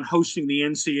Scottsdale is done hosting the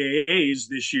NCAAs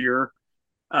this year,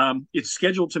 it's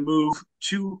scheduled to move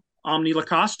to Omni La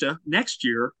Costa next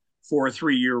year for a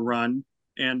 3-year run.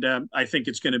 And I think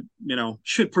it's going to,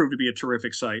 should prove to be a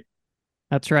terrific site.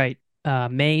 That's right.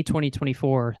 May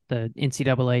 2024, the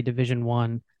NCAA Division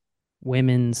I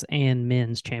women's and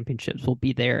men's championships will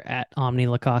be there at Omni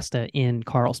La Costa in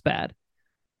Carlsbad.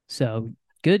 So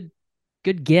good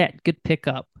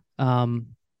pickup.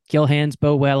 Gil Hanse,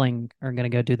 Bo Welling are going to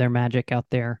go do their magic out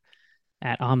there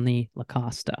at Omni La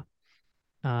Costa.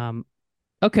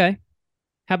 Okay.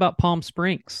 How about Palm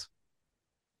Springs?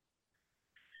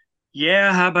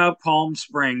 Yeah, how about Palm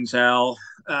Springs, Al?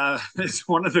 It's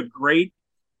one of the great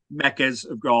meccas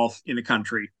of golf in the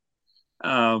country.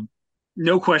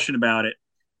 No question about it.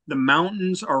 The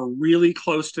mountains are really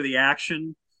close to the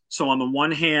action. So on the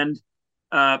one hand,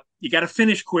 you got to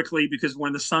finish quickly because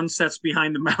when the sun sets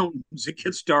behind the mountains, it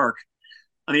gets dark.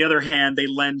 On the other hand, they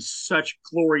lend such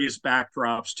glorious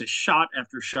backdrops to shot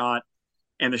after shot,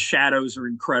 and the shadows are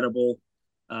incredible,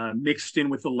 mixed in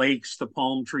with the lakes, the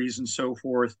palm trees, and so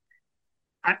forth.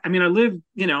 I mean, I live,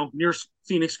 near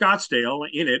Phoenix, Scottsdale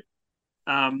in it,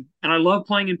 and I love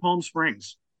playing in Palm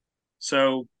Springs.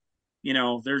 So,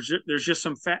 there's just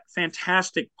some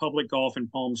fantastic public golf in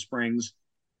Palm Springs.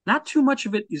 Not too much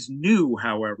of it is new,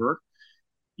 however.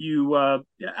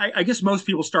 I guess most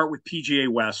people start with PGA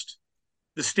West.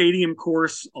 The Stadium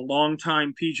Course, a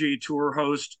longtime PGA Tour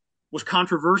host, was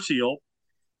controversial.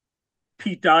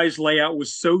 Pete Dye's layout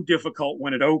was so difficult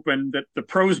when it opened that the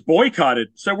pros boycotted.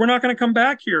 So we're not going to come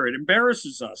back here. It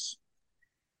embarrasses us.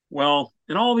 Well,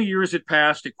 in all the years it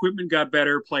passed, equipment got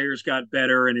better, players got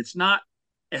better, and it's not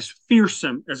as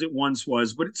fearsome as it once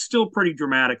was, but it's still pretty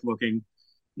dramatic looking.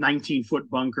 19-foot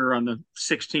bunker on the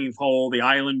 16th hole, the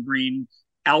island green,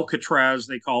 Alcatraz,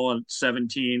 they call it,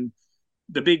 17,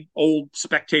 the big old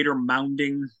spectator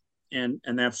mounding and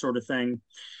that sort of thing.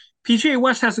 PGA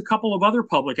West has a couple of other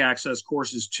public access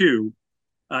courses too,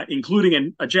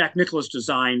 including a Jack Nicklaus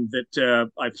design that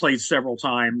I played several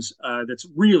times that's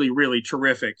really, really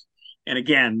terrific. And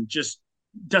again, just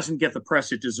doesn't get the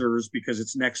press it deserves because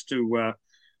it's next to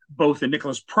both the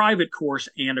Nicklaus private course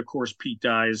and, of course, Pete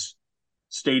Dye's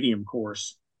Stadium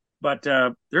course. But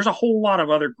there's a whole lot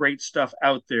of other great stuff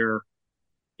out there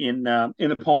in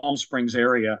the Palm Springs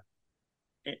area.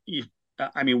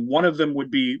 One of them would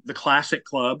be the Classic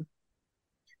Club,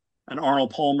 an Arnold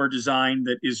Palmer design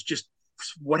that is just,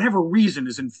 for whatever reason,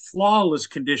 is in flawless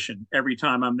condition every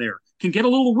time I'm there. Can get a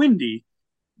little windy.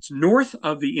 It's north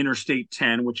of the Interstate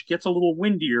 10, which gets a little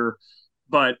windier,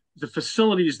 but the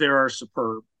facilities there are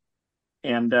superb.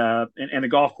 and the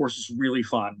golf course is really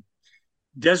fun.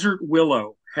 Desert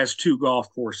Willow has two golf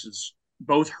courses,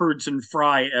 both Herdson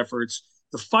Fry efforts.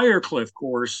 The Firecliff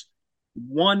course,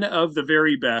 one of the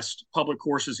very best public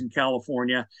courses in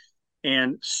California,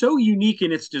 and so unique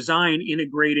in its design,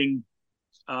 integrating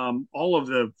all of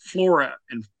the flora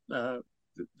and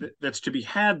that's to be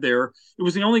had there. It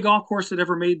was the only golf course that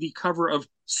ever made the cover of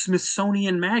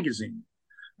Smithsonian Magazine.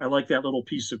 I like that little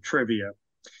piece of trivia.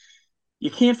 You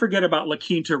can't forget about La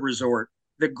Quinta Resort,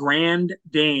 the Grand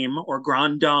Dame or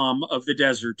Grand Dame of the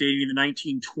desert, dating in the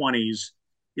 1920s.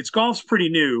 Its golf's pretty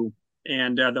new,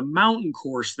 and the mountain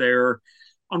course there,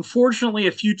 unfortunately,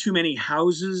 a few too many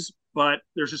houses, but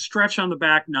there's a stretch on the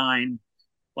back nine,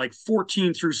 like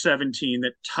 14 through 17,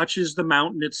 that touches the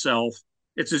mountain itself.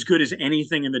 It's as good as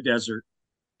anything in the desert.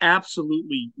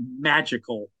 Absolutely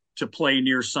magical to play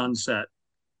near sunset.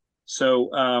 So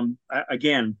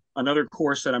again, another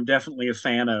course that I'm definitely a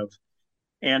fan of,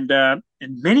 and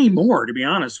many more, to be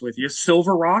honest with you.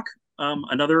 Silver Rock,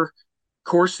 another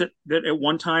course that at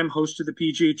one time hosted the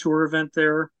PGA Tour event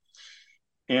there.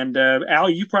 And Al,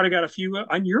 you probably got a few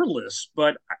on your list,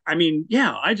 but I mean,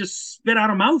 yeah, I just spit out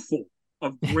a mouthful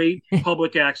of great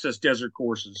public access desert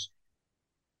courses.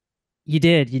 You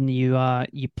did, and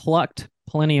you plucked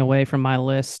plenty away from my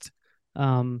list.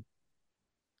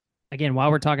 Again,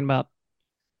 while we're talking about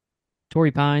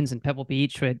Torrey Pines and Pebble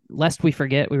Beach, lest we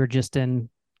forget, we were just in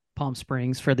Palm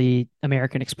Springs for the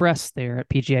American Express there at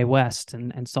PGA West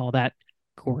and saw that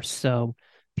course. So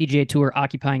PGA Tour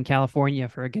occupying California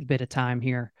for a good bit of time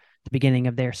here at the beginning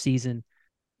of their season.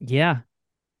 Yeah.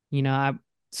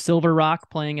 Silver Rock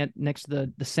playing next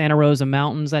to the Santa Rosa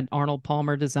Mountains that Arnold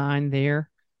Palmer designed there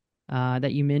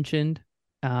that you mentioned.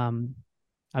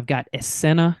 I've got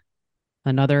Escena,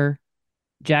 another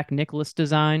Jack Nicklaus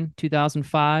design,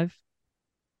 2005.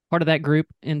 Part of that group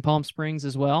in Palm Springs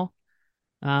as well.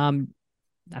 I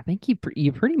think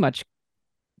you pretty much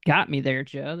got me there,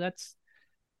 Joe. That's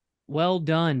well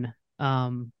done.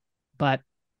 But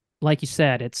like you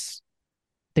said,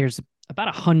 there's about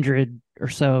 100 or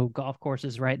so golf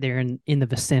courses right there in the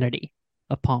vicinity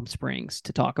of Palm Springs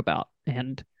to talk about.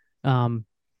 And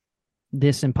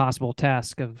this impossible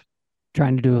task of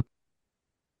trying to do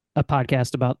a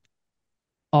podcast about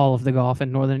all of the golf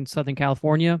in Northern and Southern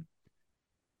California,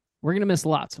 we're going to miss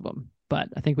lots of them, but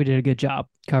I think we did a good job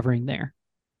covering there.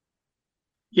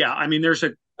 Yeah, I mean,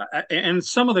 and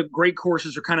some of the great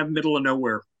courses are kind of middle of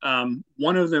nowhere.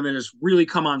 One of them that has really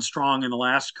come on strong in the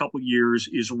last couple of years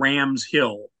is Rams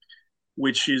Hill,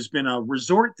 which has been a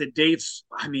resort that dates,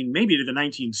 I mean, maybe to the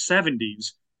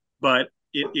 1970s, but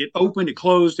it opened, it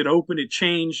closed, it opened, it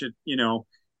changed,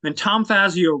 Then Tom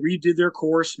Fazio redid their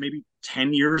course maybe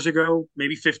 10 years ago,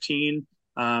 maybe 15.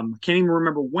 Can't even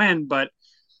remember when, but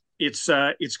it's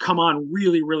come on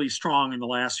really, really strong in the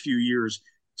last few years.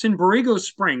 It's in Borrego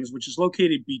Springs, which is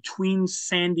located between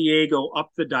San Diego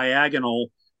up the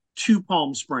diagonal to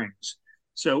Palm Springs.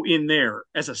 So in there,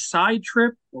 as a side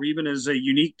trip or even as a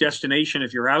unique destination,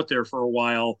 if you're out there for a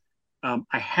while,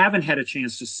 I haven't had a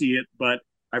chance to see it, but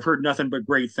I've heard nothing but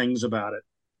great things about it.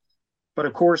 But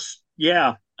of course,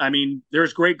 yeah, I mean,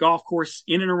 there's great golf course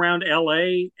in and around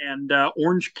LA and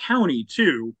Orange County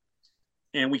too,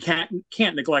 and we can't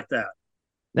neglect that.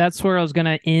 That's where I was going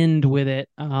to end with it.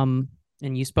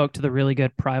 And you spoke to the really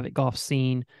good private golf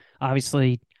scene.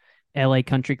 Obviously, LA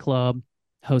Country Club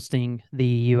hosting the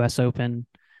U.S. Open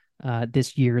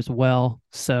this year as well.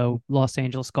 So Los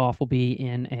Angeles golf will be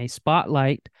in a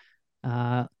spotlight.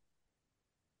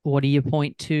 What do you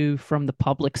point to from the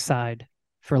public side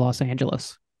for Los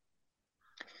Angeles?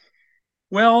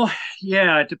 Well,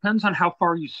 yeah, it depends on how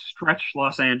far you stretch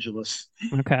Los Angeles.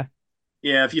 Okay.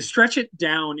 Yeah, if you stretch it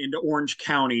down into Orange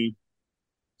County,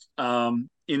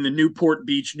 in the Newport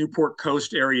Beach, Newport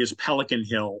Coast areas, Pelican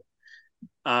Hill.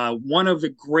 One of the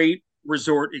great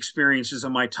resort experiences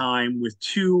of my time with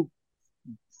two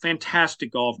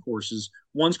fantastic golf courses.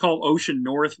 One's called Ocean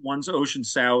North, one's Ocean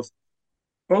South.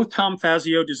 Both Tom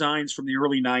Fazio designs from the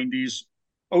early 90s.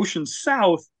 Ocean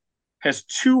South has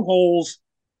two holes,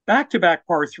 back-to-back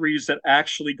par threes that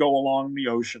actually go along the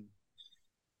ocean.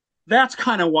 That's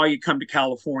kind of why you come to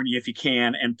California if you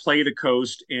can and play the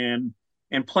coast and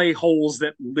play holes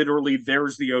that literally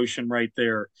there's the ocean right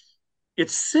there.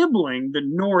 Its sibling, the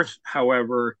North,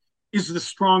 however, is the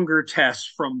stronger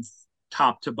test from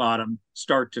top to bottom,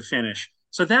 start to finish.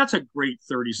 So that's a great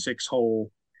 36-hole,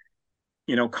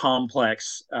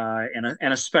 complex and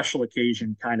a special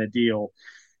occasion kind of deal.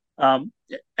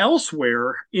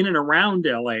 Elsewhere in and around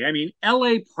LA, I mean,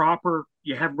 LA proper,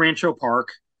 you have Rancho Park,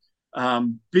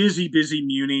 busy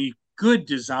Muni, good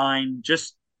design,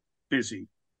 just busy.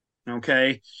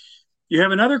 Okay. You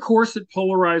have another course that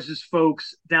polarizes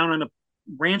folks down in the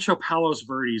Rancho Palos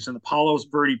Verdes and the Palos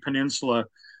Verde Peninsula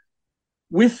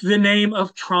with the name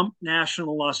of Trump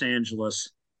National Los Angeles.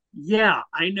 Yeah,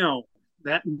 I know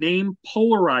that name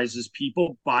polarizes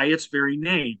people by its very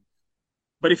name.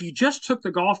 But if you just took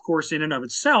the golf course in and of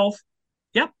itself,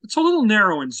 yep, it's a little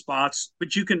narrow in spots,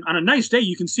 but you can, on a nice day,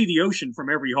 you can see the ocean from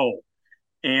every hole.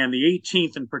 And the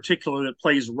 18th in particular that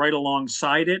plays right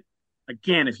alongside it.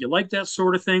 Again, if you like that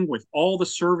sort of thing with all the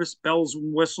service, bells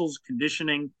and whistles,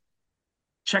 conditioning,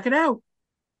 check it out.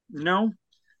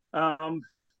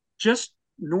 Just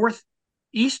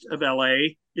northeast of LA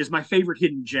is my favorite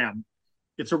hidden gem.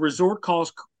 It's a resort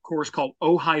course called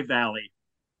Ojai Valley.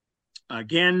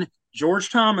 Again,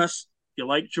 George Thomas, if you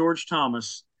like George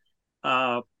Thomas,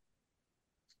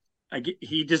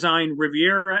 he designed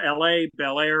Riviera, LA,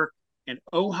 Bel Air, and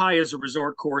Ojai is a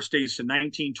resort course dates to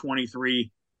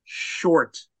 1923.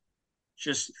 Short.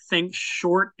 Just think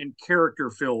short and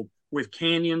character-filled with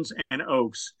canyons and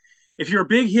oaks. If you're a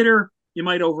big hitter, you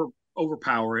might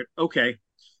overpower it. Okay.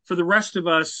 For the rest of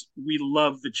us, we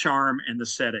love the charm and the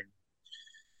setting.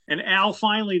 And Al,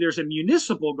 finally, there's a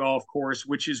municipal golf course,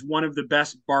 which is one of the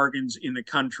best bargains in the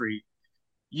country.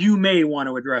 You may want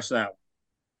to address that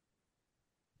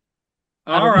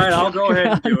one. All right, I'll go ahead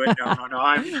and do it.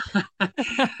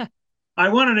 No. I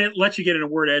wanted to let you get in a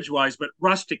word edgewise, but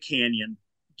Rustic Canyon,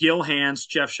 Gil Hanse,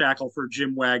 Jeff Shackelford,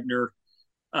 Jim Wagner.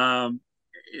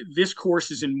 This course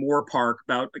is in Moore Park,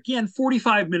 about, again,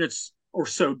 45 minutes or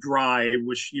so drive,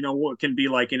 which, what can be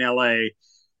like in LA.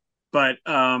 But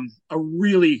a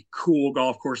really cool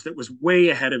golf course that was way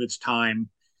ahead of its time,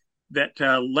 that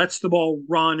lets the ball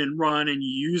run, and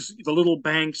you use the little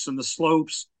banks and the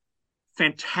slopes.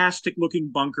 Fantastic looking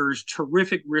bunkers,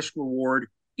 terrific risk reward,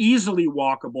 easily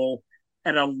walkable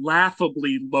at a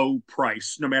laughably low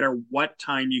price, no matter what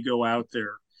time you go out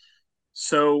there.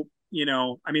 So,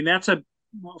 that's a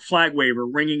flag waiver,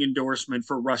 ringing endorsement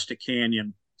for Rustic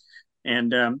Canyon.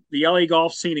 And the LA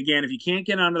golf scene, again, if you can't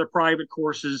get onto the private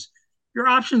courses, your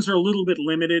options are a little bit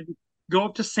limited. Go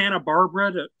up to Santa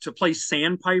Barbara to play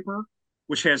Sandpiper,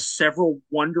 which has several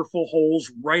wonderful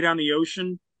holes right on the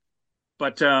ocean.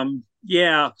 But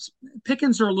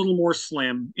pickings are a little more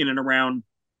slim in and around,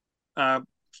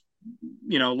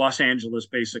 Los Angeles,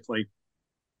 basically.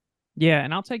 Yeah,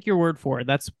 and I'll take your word for it.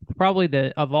 That's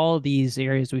probably of all of these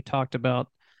areas we talked about,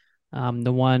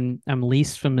 the one I'm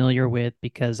least familiar with,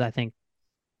 because I think,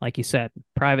 like you said,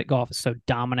 private golf is so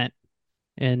dominant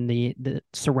in the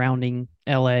surrounding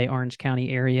LA, Orange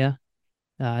County area,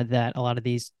 that a lot of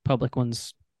these public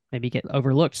ones maybe get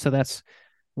overlooked. So that's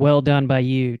well done by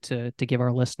you to give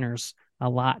our listeners a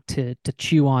lot to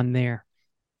chew on there.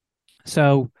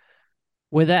 So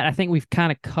with that, I think we've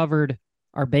kind of covered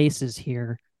our bases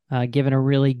here, given a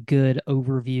really good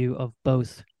overview of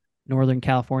both Northern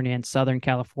California and Southern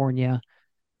California.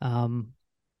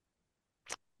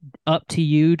 Up to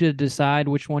you to decide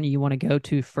which one you want to go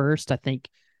to first. I think,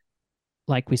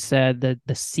 like we said, the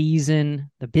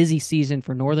busy season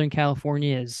for Northern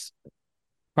California is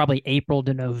probably April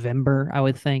to November, I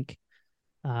would think,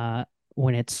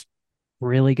 when it's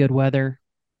really good weather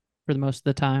for the most of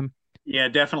the time. Yeah,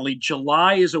 definitely.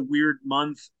 July is a weird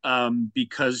month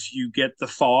because you get the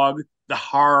fog, the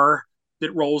har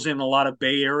that rolls in a lot of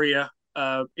Bay Area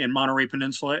and Monterey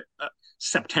Peninsula.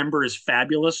 September is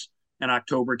fabulous, and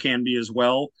October can be as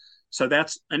well. So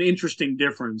that's an interesting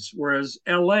difference. Whereas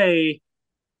LA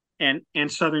and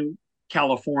Southern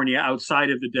California,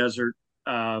 outside of the desert,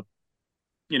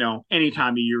 any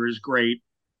time of year is great,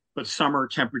 but summer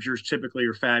temperatures typically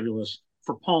are fabulous.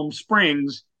 For Palm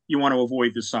Springs, you want to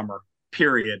avoid the summer,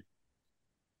 period.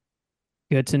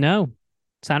 Good to know.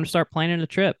 Time to start planning a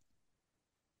trip.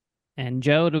 And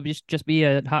Joe, it'll just be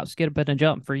a hop, skip, and a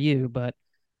jump for you, but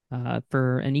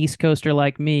for an East Coaster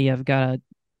like me, I've got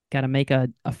to make a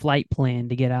flight plan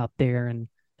to get out there and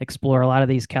explore a lot of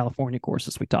these California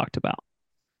courses we talked about.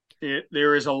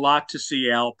 There is a lot to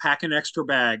see, Al. Pack an extra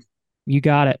bag. You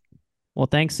got it. Well,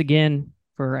 thanks again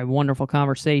for a wonderful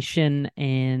conversation,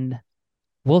 and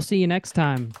we'll see you next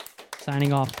time.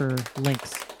 Signing off for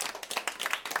Links.